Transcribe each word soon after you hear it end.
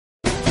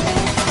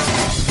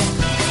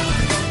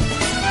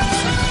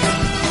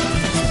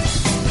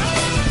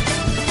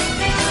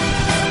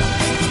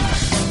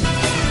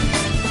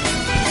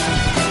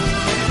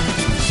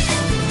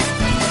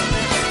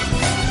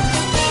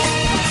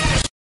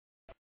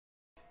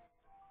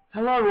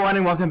Hello everyone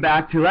and welcome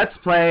back to Let's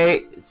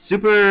Play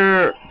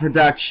Super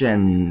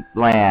Production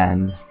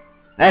Land.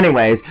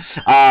 Anyways,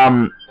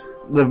 the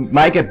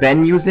mic I've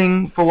been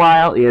using for a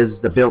while is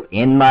the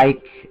built-in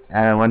mic.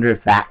 I wonder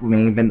if that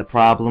may have been the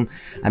problem.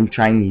 I'm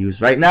trying to use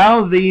right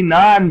now the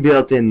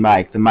non-built-in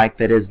mic, the mic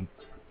that is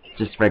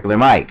just regular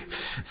mic.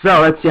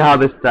 So let's see how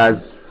this does,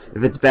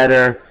 if it's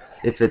better,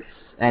 if it's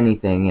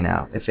anything, you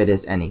know, if it is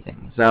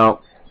anything.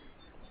 So,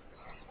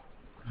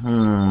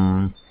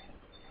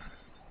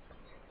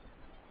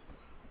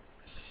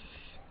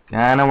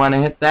 kinda wanna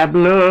hit that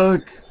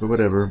block, but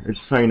whatever. It's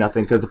probably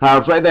nothing because the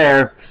power's right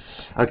there.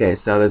 Okay,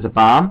 so there's a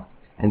bomb,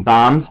 and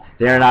bombs,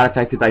 they are not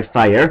affected by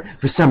fire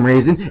for some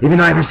reason, even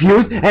though I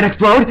refuse and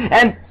explode,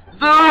 and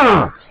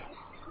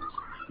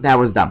that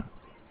was dumb.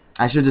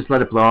 I should just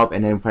let it blow up,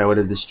 and then probably would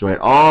have destroyed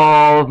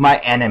all of my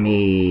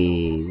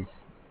enemies.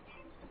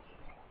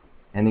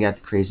 And they got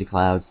the crazy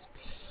clouds.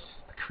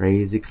 The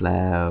crazy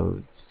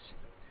clouds.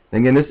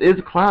 Then again, this is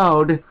a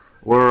cloud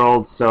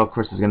world, so of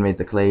course it's gonna make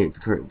the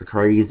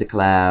crazy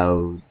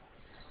clouds.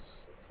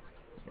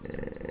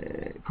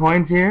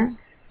 Coins here?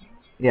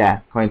 Yeah,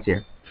 coins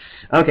here.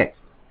 Okay,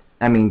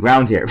 I mean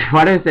ground here.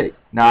 What did I say?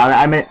 No,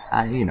 I meant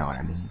you know what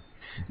I mean.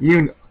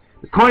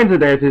 The coins are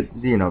there to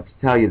to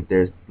tell you that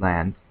there's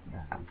land,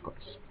 of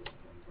course.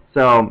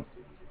 So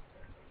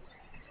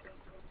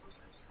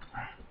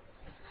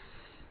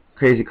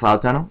crazy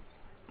cloud tunnel.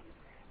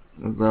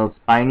 Those little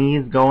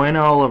spinies going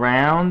all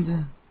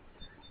around.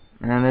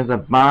 And there's a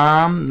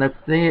bomb. Let's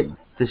see it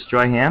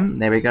destroy him.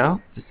 There we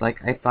go. Just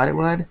like I thought it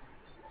would.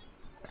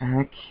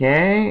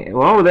 Okay.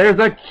 Whoa, there's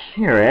a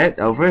carrot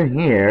over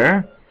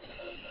here.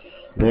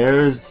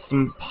 There's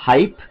some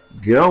pipe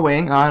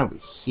going on over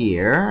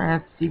here.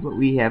 Let's see what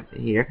we have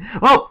here.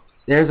 Oh!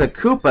 There's a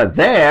Koopa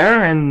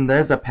there, and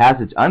there's a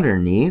passage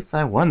underneath.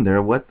 I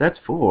wonder what that's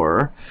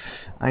for.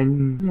 I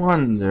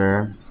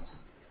wonder.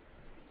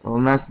 Well,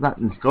 unless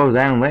nothing goes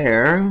down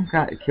there.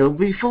 Got killed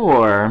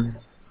before.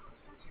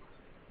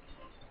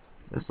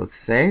 This looks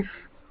safe.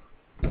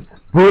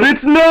 But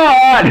it's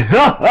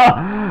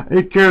not!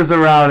 It curves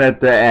around at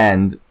the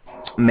end.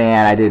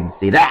 Man, I didn't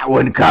see that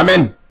one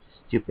coming.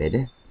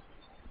 Stupid.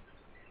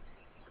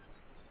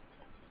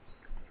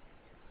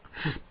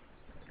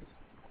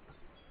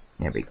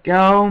 There we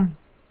go.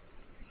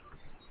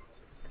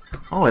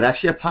 Oh, it's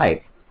actually a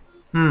pipe.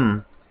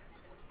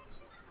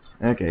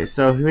 Okay,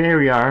 so here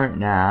we are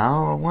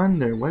now. I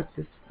wonder what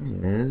this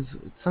is.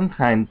 It's some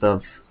kind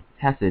of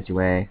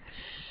passageway.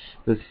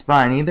 The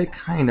spiny that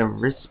kind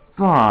of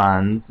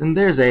responds, and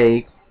there's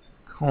a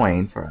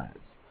coin for us.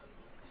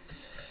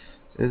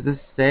 Is this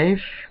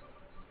safe?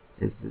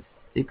 Is this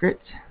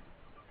secret?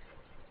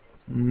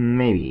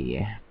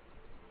 Maybe.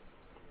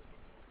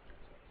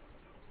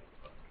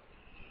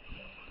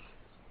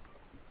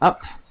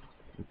 Up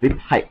the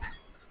pipe.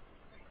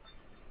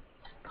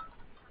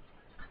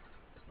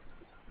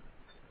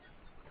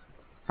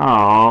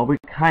 Oh, we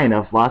kind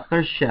of lost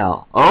our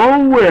shell.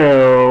 Oh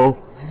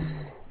well.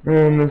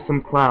 And there's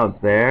some clouds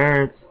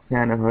there. It's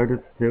kind of hard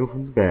to tell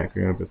from the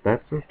background, but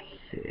that's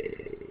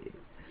okay.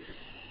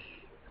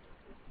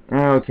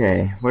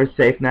 Okay, we're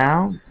safe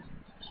now.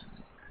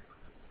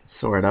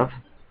 Sort of.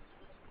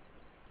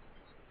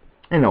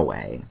 In a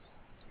way.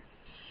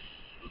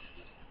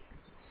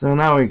 So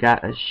now we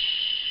got a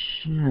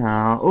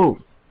oh,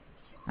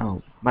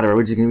 whatever,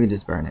 we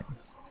just burn it.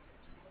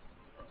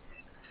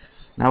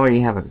 Now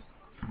we have a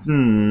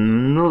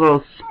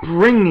little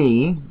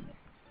springy.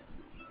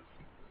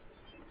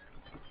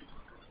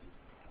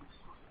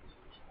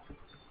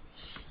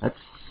 Let's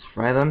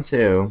fry them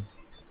too.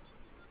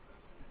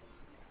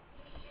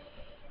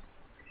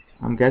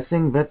 I'm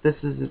guessing that this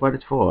is what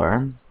it's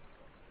for.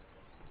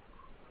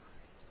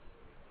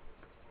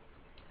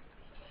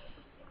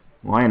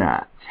 Why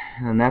not?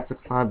 And that's a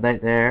cloud right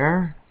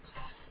there.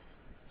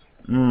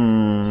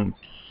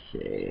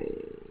 Okay.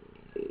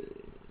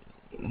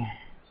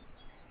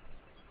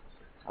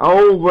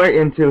 Oh, right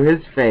into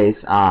his face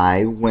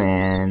I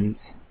went.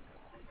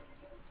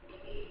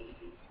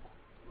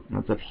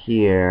 What's up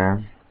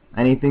here?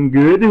 Anything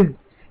good?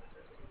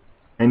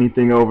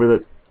 Anything over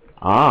the...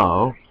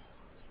 Oh.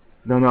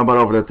 Don't know about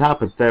over the top,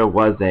 but there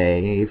was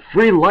a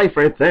free life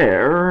right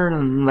there,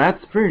 and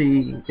that's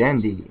pretty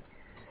dandy.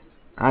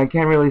 I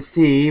can't really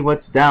see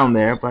what's down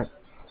there, but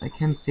I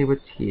can see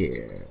what's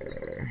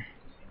here.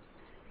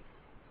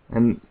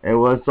 And it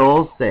was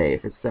all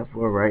safe, except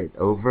for right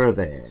over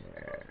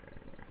there.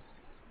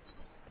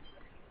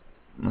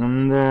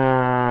 And,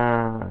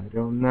 I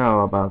don't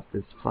know about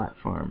this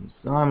platform,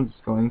 so I'm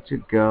just going to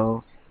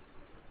go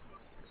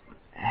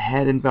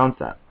ahead and bounce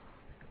up.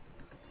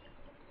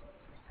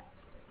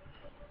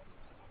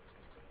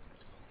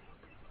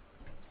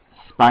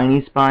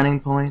 Spiny spawning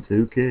points,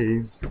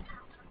 okay.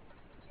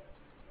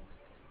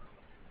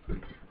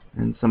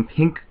 And some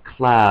pink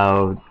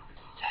clouds.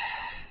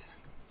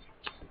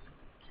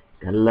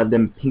 Gotta love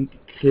them pink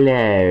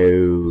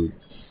clouds.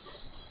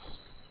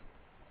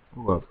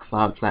 Ooh, a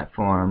cloud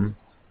platform.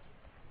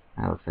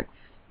 That looks like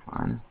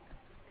fun.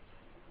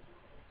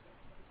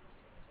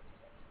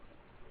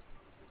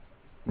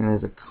 And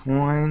there's a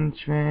coin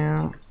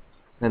trail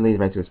that leads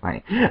right to a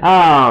spiny.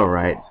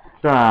 Alright.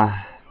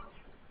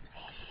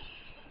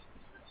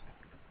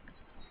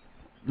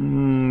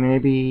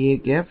 Maybe a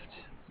gift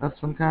of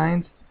some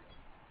kind?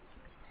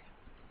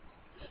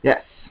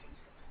 Yes.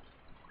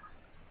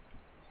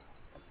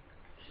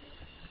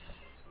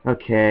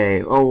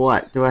 Okay. Oh,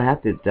 what? Do I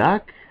have to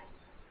duck?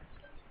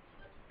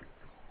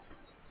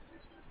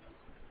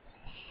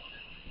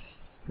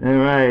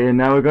 Alright, and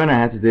now we're gonna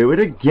have to do it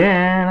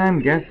again,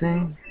 I'm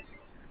guessing.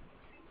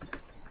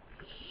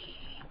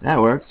 That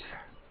worked.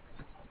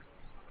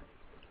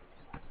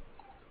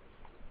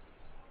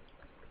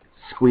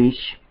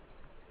 Squeesh.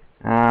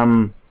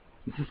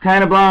 This is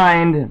kind of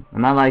blind.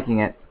 I'm not liking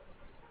it.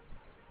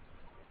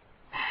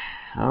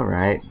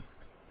 Alright.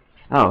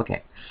 Oh,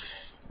 okay.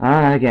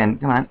 Again,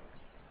 come on.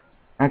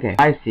 Okay,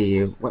 I see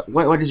you.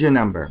 What is your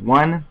number?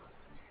 1?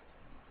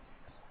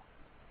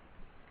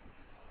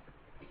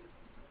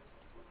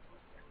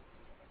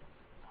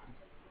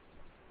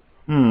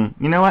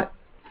 You know what?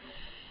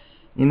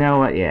 You know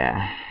what,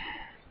 yeah.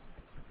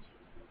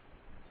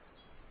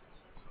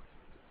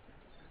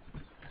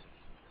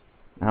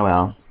 Oh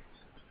well.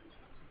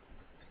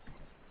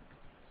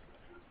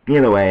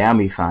 Either way, I'll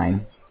be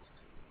fine.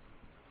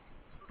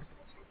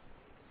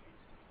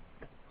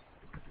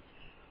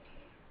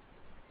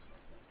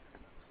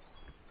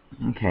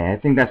 Okay, I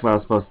think that's what I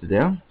was supposed to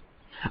do.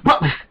 Well,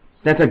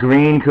 that's a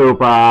green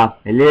Koopa.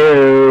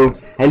 Hello?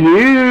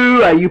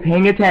 Hello? Are you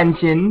paying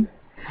attention?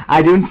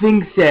 I don't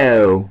think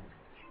so.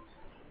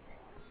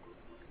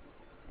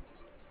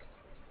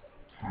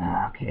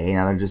 Okay,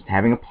 now they're just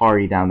having a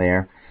party down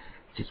there.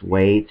 Just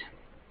wait.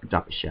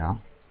 Drop a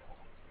shell.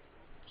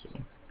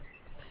 Okay.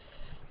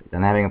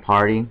 Done having a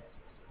party?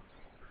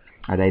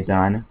 Are they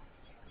done?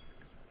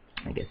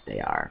 I guess they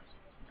are.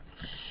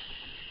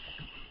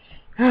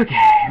 Okay,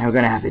 now we're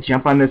gonna have to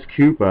jump on this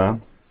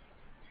Koopa.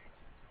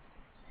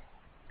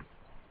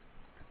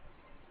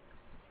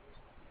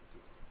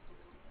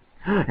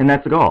 And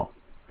that's the goal.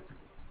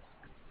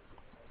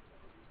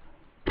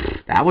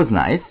 That was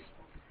nice.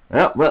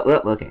 Oh, well,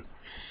 okay.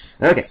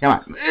 Okay, come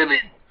on.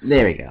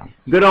 There we go.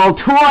 Good old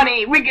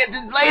 20! We get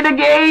to play the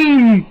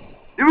game!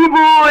 Oh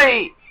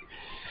boy!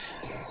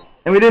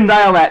 And we didn't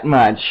die all that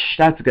much.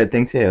 That's a good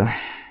thing, too.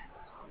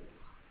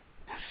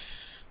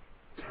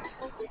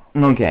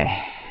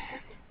 Okay.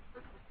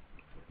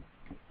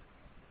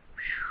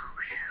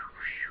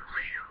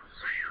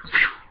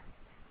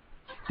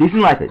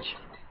 Decent lifage.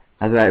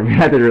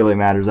 That really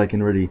matters. I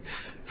can really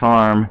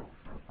farm.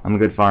 I'm a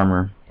good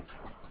farmer.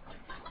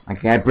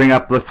 Okay, I bring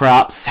up the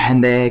crops,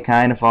 and they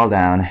kind of fall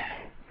down.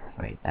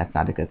 Wait, that's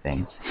not a good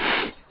thing.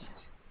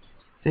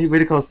 See,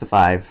 really close to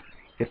 5.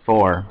 Get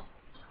 4.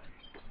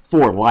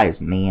 4 lives,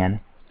 man.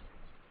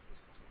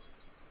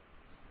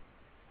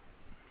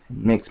 It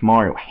makes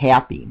Mario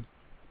happy.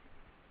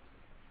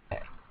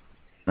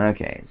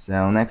 Okay,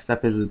 so next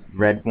up is a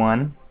red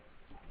one.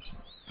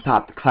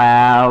 Top the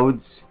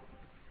clouds.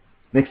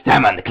 Next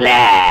time on the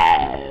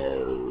cloud.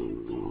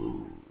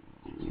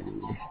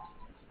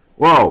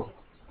 Whoa.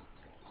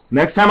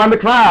 Next time on the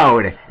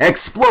cloud.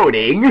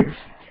 Exploding.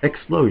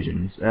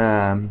 Explosions.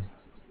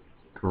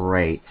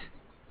 Great.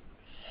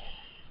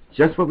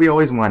 Just what we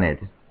always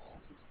wanted.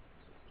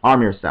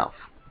 Arm yourself.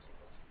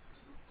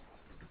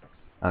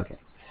 Okay.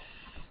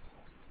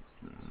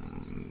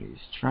 He's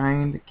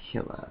trying to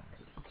kill us.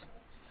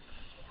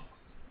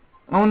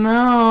 Oh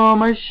no,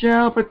 my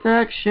shell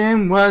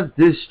protection was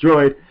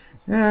destroyed.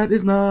 That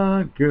is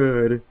not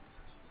good.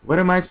 What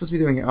am I supposed to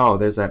be doing here? Oh,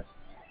 there's that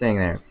thing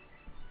there.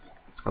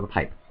 It's called a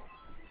pipe.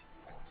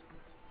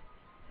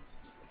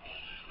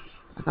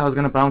 I thought I was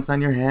going to bounce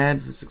on your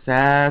head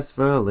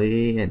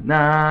successfully and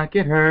not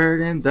get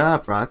hurt in the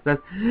process.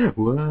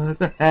 What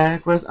the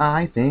heck was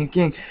I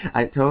thinking?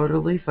 I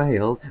totally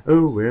failed.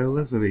 Oh well,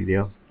 that's a big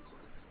deal.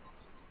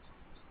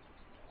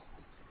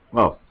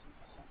 Whoa.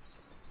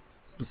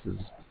 This is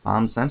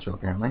Bomb Central,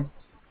 apparently.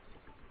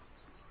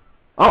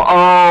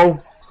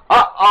 Uh-oh!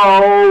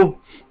 Uh-oh!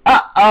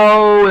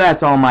 Uh-oh!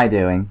 That's all my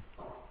doing.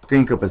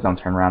 Green Koopas don't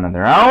turn around on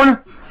their own.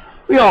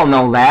 We all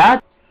know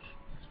that.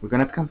 We're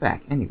gonna have to come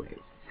back anyways.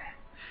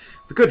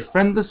 The good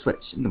friend, the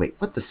switch. Wait,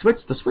 what? The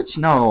switch? The switch?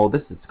 No,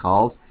 this is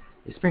called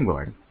a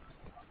springboard.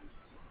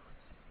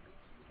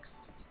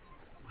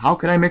 How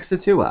can I mix the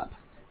two up?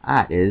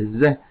 That is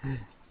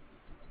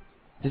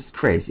just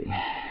crazy.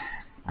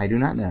 I do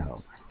not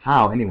know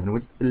how anyone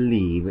would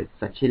believe it's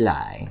such a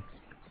lie.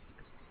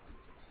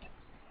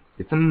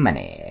 Get some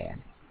money.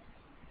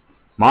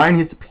 Mario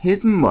needs to pay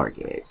his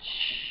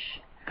mortgage.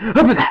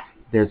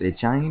 There's a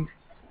giant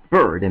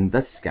bird in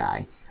the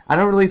sky. I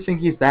don't really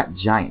think he's that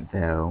giant,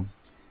 though.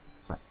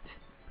 But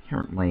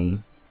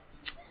apparently,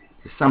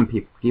 to some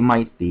people, he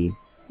might be.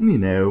 You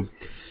know.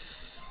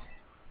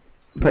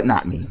 But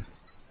not me.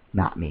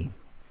 Not me.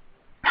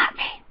 Not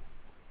me.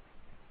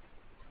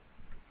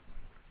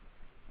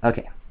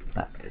 Okay.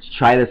 Let's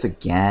try this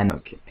again.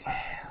 Okay.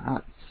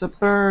 Lots of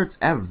birds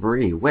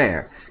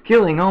everywhere.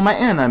 Killing all my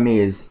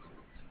enemies.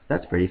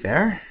 That's pretty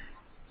fair.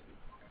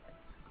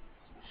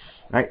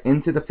 right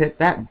into the pit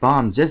that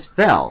bomb just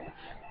fell.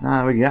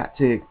 Now we got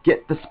to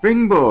get the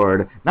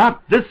springboard.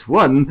 Not this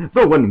one,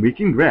 the one we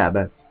can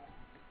grab.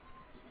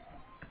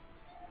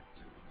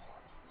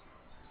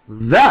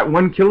 That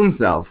one killed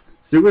himself.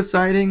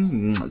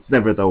 Suiciding? It's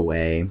never the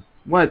way.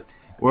 What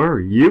were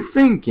you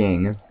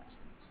thinking?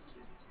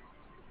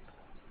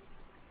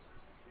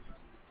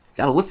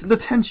 Gotta listen to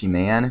Tenchi,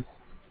 man.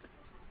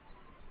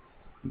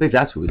 I think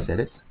that's who said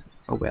it.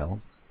 Oh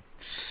well.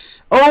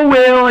 Oh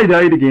well, I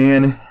died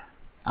again.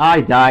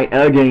 I died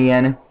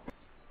again.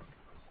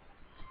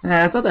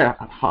 It's not that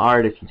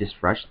hard if you just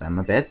rush them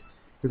a bit.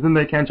 Because then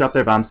they can't drop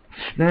their bombs.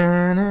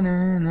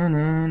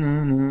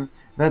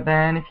 But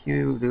then if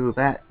you do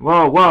that...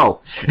 Whoa,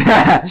 whoa!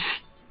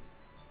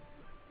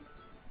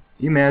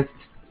 You missed.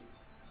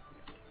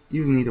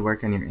 You need to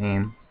work on your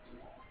aim.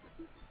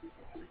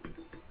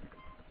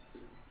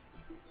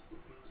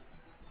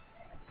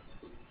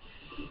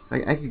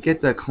 Like, I could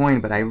get the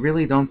coin, but I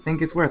really don't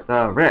think it's worth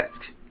the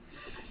risk.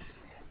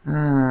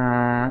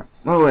 Oh,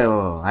 wait,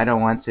 I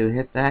don't want to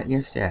hit that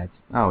just yet.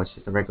 Oh, it's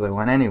just a regular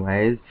one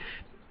anyways.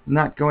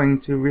 Not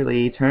going to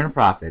really turn a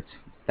profit.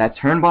 That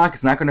turn block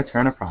is not going to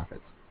turn a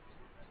profit.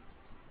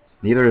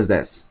 Neither is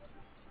this.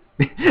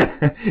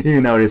 You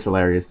know, it is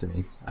hilarious to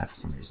me. For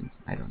some reason.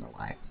 I don't know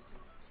why.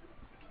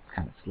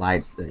 Kind of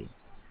slides the...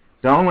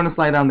 Don't want to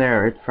slide down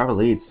there. It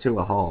probably leads to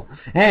a hole.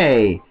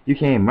 Hey! You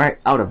came right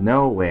out of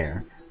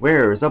nowhere.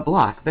 Where's a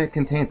block that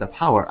contains a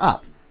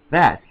power-up?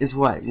 That is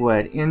what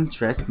would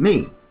interest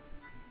me.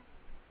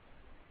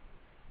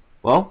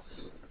 Whoa?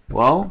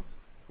 Whoa?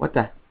 What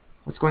the?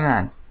 What's going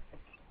on?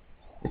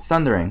 It's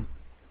thundering.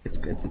 It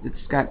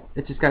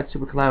just got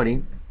super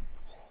cloudy.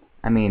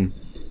 I mean,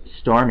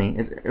 stormy.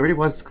 It already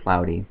was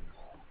cloudy.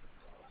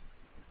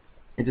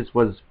 It just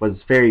was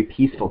very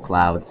peaceful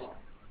clouds.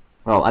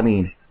 Well, I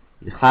mean,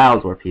 the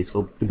clouds were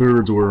peaceful. The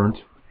birds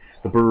weren't.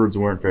 The birds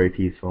weren't very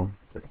peaceful.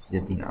 But,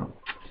 you know,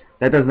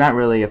 that does not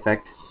really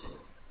affect,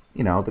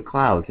 you know, the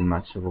clouds in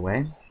much of a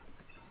way.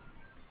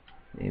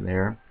 Hey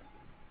there.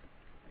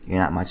 You're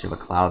not much of a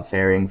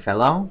cloud-faring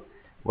fellow.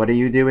 What are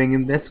you doing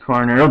in this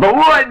corner of the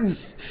woods?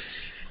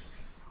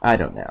 I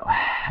don't know.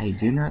 I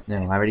do not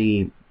know. I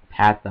already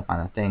passed up on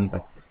a thing,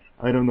 but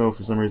I don't know,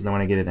 for some reason I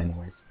want to get it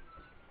anyways.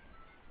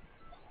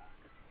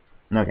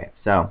 Okay,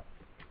 so.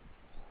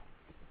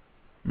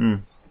 I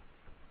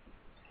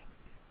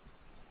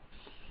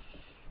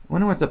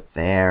wonder what's up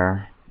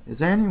there. Is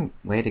there any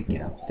way to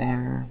get up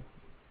there?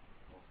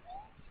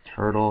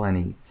 Turtle, and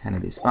he kind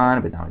of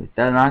despawned, but now he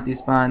does not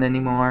despawn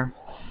anymore.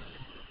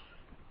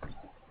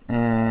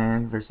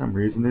 And for some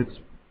reason it's...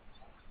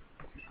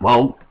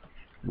 Whoa!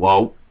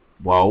 Whoa!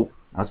 Whoa!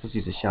 I was supposed to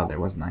use a shell there,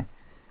 wasn't I?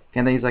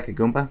 Can't I use like a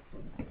Goomba?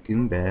 A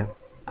Goomba.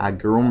 A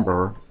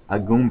Goomba. A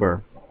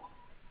Goomba.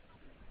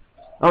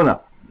 Oh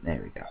no!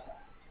 There we go.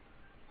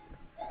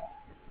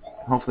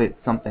 Hopefully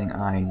it's something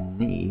I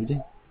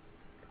need.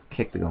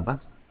 Kick the Goomba.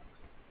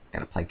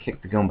 Gotta play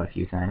kick the Goomba a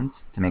few times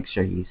to make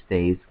sure he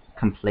stays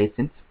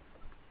complacent.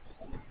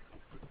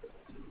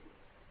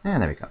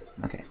 And there we go.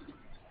 Okay.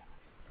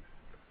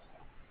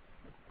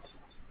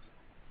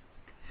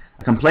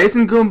 A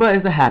complacent Goomba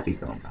is a happy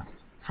Goomba.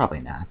 Probably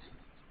not.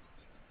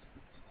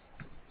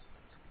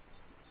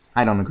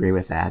 I don't agree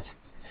with that.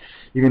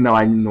 Even though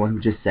I'm the one who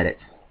just said it.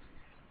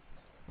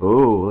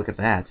 Oh, look at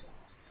that.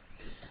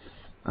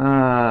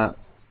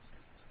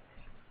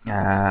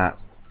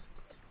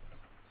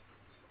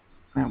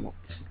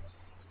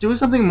 Do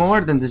something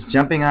more than just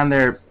jumping on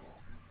their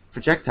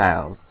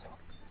projectiles.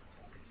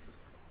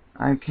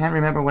 I can't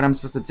remember what I'm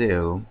supposed to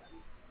do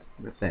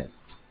with this.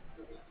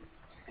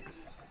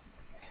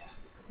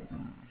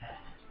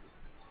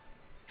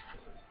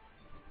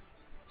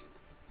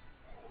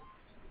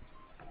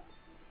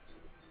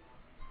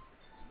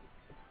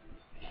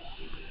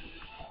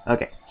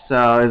 Okay,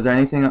 so is there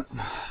anything...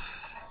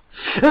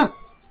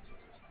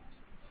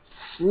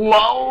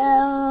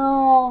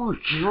 Slow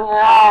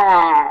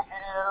down.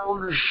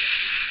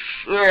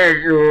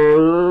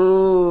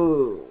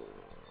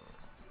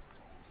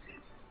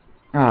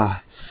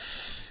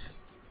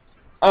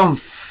 Oh,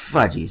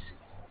 fudgies.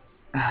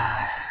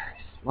 I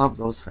just love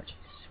those fudgies.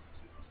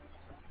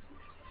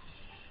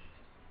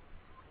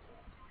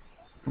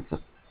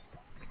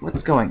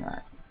 What's going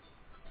on?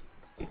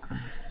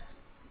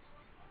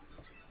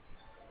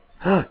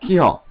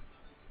 Keyhole.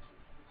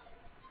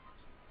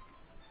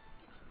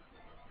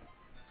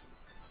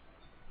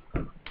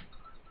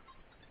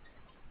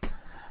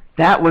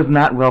 That was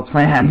not well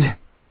planned.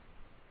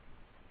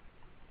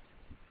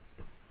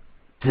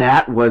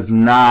 That was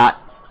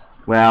not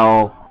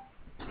well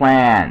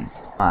planned.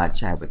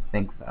 Much, I would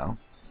think, though.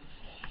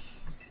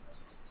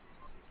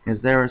 Is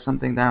there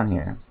something down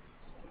here?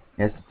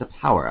 Yes, it's a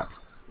power-up.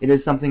 It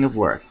is something of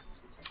worth.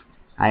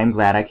 I am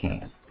glad I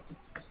came.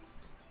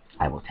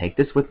 I will take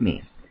this with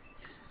me.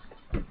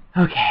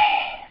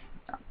 Okay.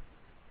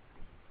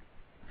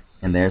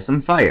 And there's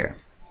some fire.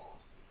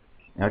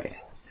 Okay.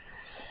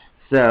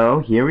 So,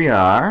 here we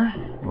are.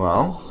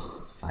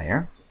 Well,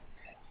 fire.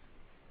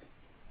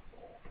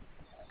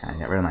 Kinda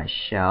got rid of my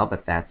shell,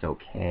 but that's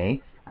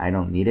okay. I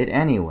don't need it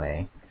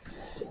anyway.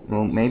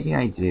 Well, maybe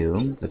I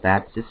do, but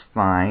that's just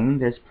fine.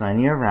 There's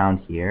plenty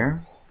around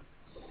here.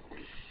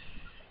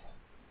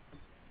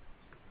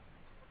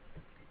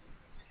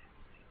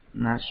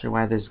 Not sure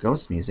why there's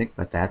ghost music,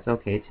 but that's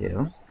okay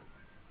too.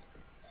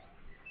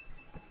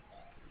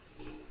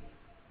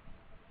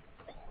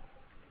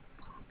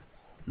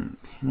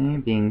 Okay,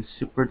 being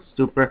super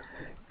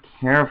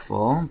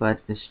careful,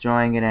 but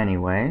destroying it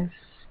anyways.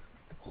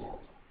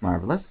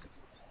 Marvelous.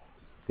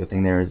 Good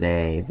thing there is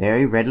a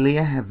very readily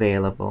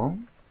available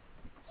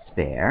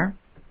spare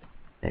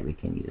that we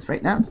can use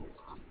right now.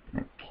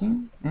 Okay,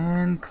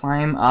 and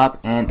climb up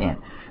and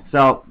in.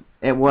 So,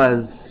 it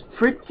was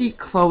pretty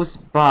close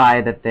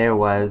by that there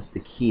was the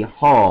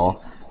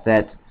keyhole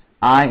that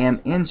I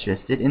am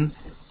interested in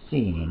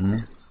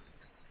seeing.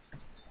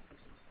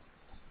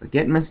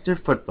 Forget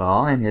Mr.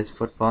 Football and his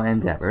football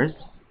endeavors.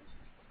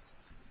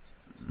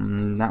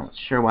 Not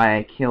sure why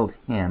I killed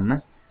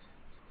him.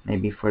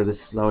 Maybe for the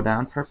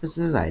slowdown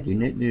purposes? I do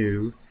not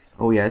know.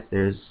 Oh yes,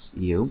 there's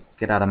you.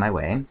 Get out of my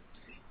way.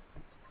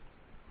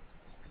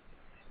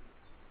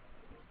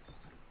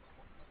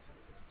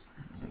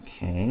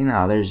 Okay,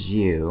 now there's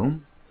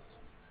you.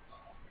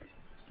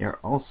 You're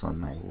also in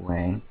my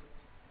way.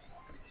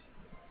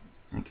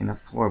 I can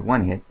afford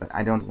one hit, but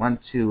I don't want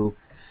to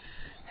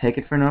take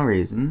it for no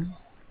reason.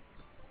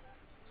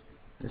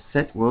 The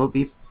set will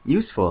be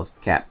useful if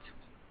kept.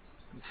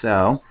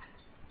 So,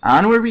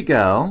 onward we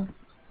go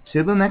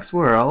to the next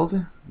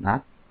world.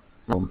 Not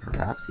home,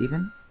 perhaps,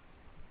 even.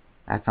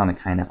 That sounded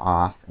kind of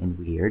off and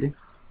weird.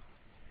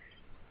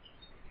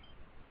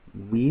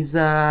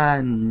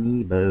 Wiza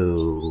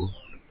Nebo.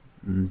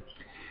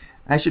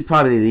 I should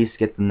probably at least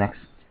get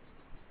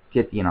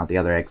the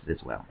other exit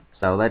as well.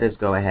 So let us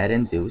go ahead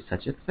and do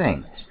such a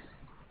thing.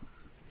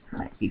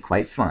 Might be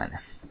quite fun.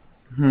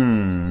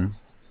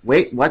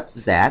 Wait, what's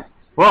that?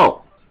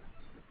 Whoa!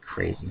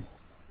 Crazy.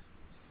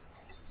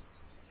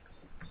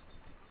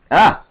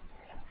 Ah!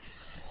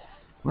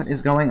 What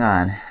is going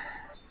on?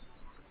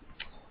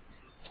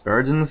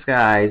 Birds in the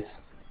skies.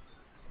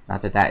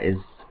 Not that that is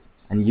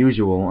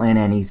unusual in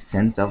any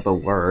sense of the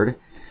word.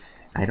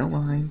 I don't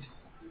mind.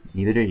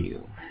 Neither do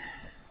you.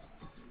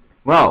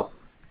 Whoa!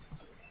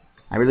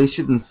 I really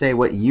shouldn't say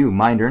what you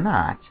mind or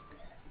not.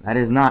 That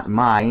is not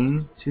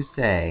mine to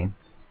say.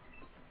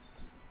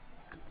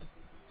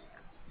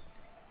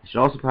 I should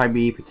also probably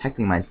be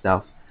protecting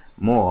myself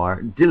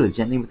more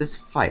diligently with this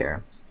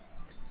fire.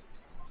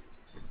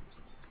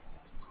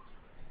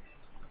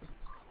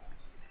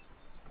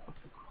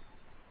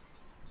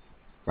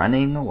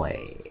 Running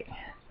away.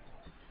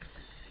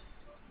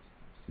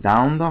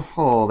 Down the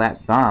hole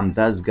that bomb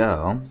does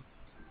go.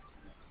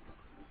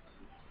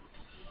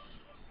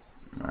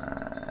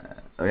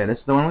 Oh yeah, this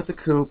is the one with the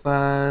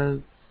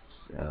Koopas.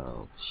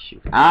 Oh,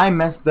 shoot. I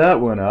messed that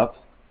one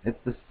up. It's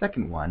the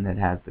second one that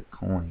has the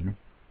coin.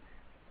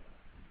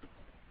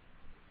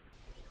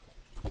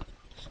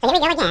 So here we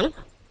go again,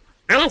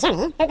 on our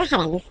journey through the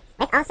heavens,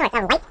 with all sorts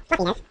of white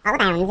fluffiness all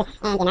around and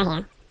in our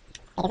hair.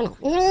 It is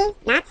amazing.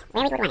 Not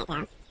where we would want it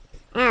though.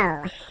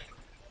 Oh.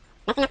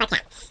 Messing up our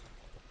cats.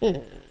 He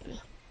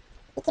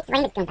keeps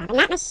running the Goomba, but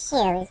not my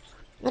shoes.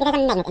 Maybe there's a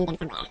magnet in them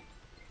somewhere.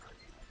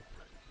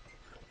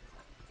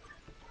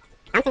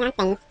 Bouncing on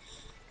things.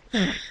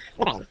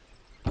 Liberating.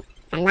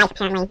 From life,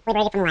 apparently.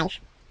 Liberated from life.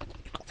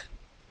 Great.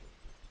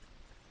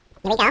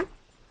 Here we go.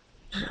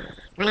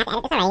 We're going to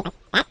have to edit this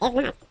already,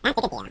 but that is not that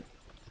big a deal.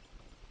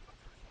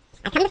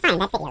 I've come to find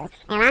that videos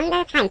around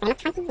the time frame of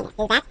 20 minutes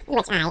is that in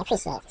which I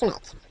appreciate to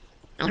make.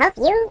 I hope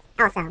you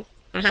also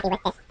are happy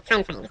with this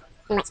time frame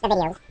in which the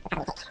videos will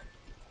probably take.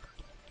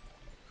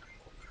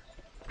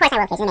 Of course I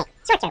will occasionally make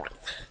shorter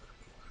ones.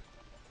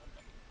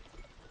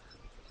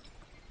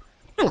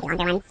 And maybe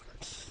longer ones.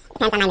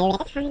 Depends on my mood at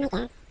the time, I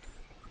guess.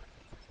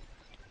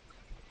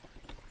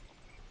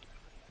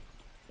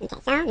 Okay,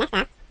 so next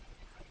up.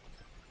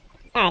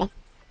 Bird.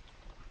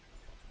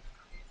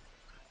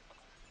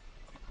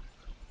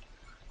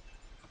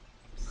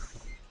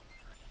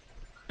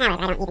 However,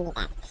 I don't even need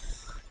that.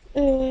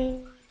 Okay.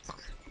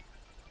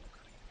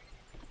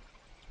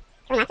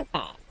 Doing lots of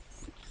birds.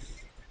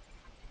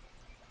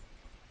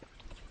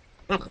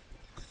 Okay.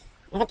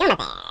 There's a Doma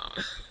bear.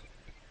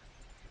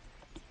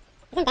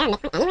 Isn't there a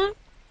mixed one anywhere?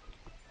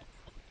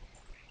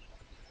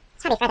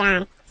 It's probably further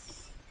on.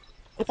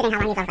 Considering how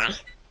long these both are.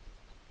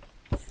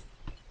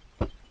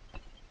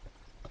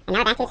 And now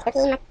we're back to Spooky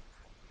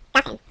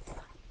MacGuffin.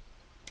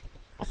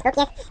 The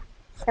spookiest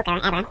spooker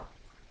ever.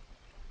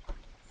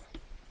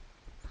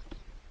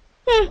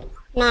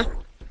 Meh.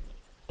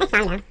 That's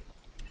fine though.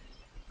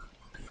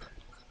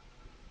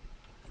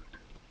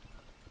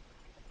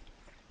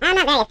 I'm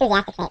not very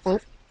enthusiastic today, it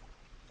seems.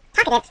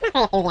 Talkative, not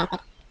very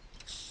enthusiastic.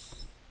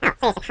 Oh,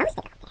 so you're supposed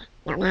to go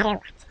there, no matter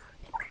what.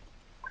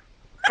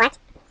 What?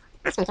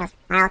 Oxygen kills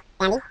are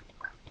all dandy.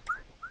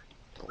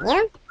 And you?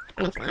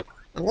 I'm into that.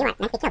 And you are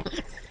meant to be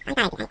killed. I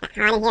thought I did that.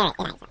 Oh, I didn't hear it,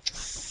 did I?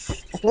 So,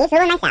 just me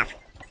fooling myself.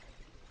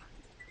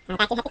 Now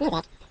back to hectic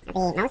music of the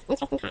most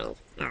interesting kind.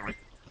 Oh.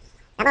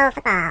 Double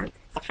football.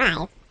 Surprise.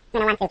 I'm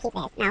gonna want to keep this.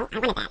 No, I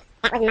wanted that.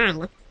 That was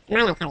mine.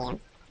 Mine, I tell you.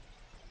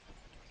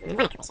 I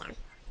want a cookie shell.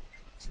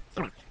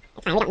 Oh well,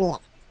 it's fine, we don't need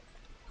it.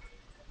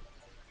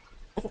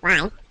 This is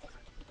why.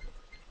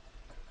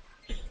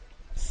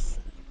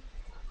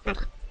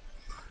 Okay.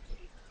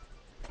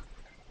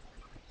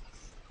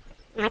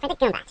 Now for the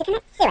Goombas to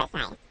commit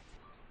suicide.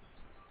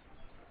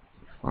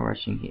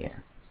 Flourishing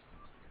here.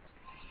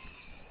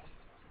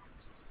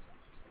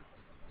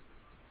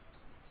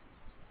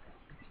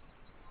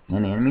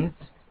 Any enemies?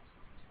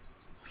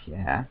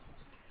 Yeah.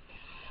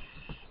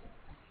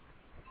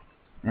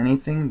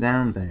 Anything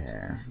down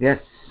there? Yes.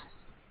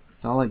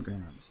 Solid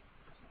ground.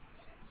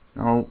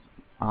 No,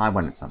 I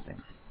wanted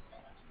something.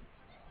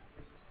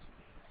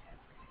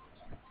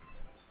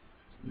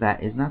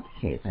 That is not the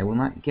case. I will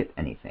not get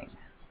anything.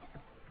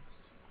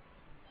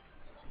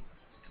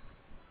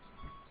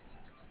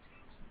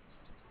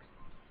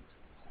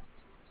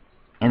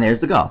 And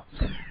there's the goal.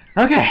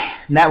 Okay,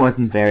 that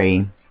wasn't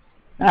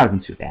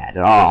too bad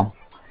at all.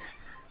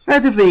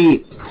 Relatively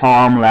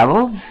calm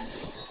levels.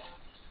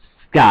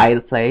 Sky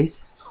the place.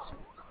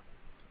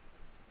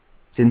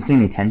 Didn't see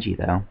any Tenji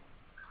though.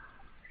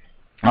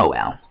 Oh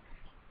well.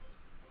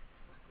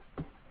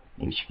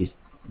 Maybe she could,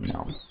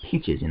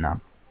 peaches,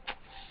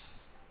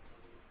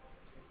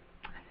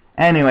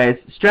 Anyways,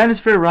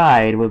 Stratosphere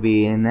Ride will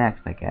be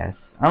next, I guess.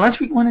 Unless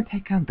we want to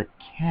take on the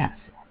castle.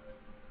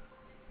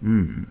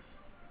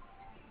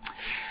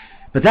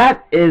 But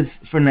that is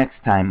for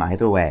next time,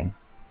 either way.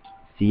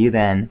 See you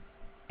then,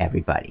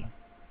 everybody.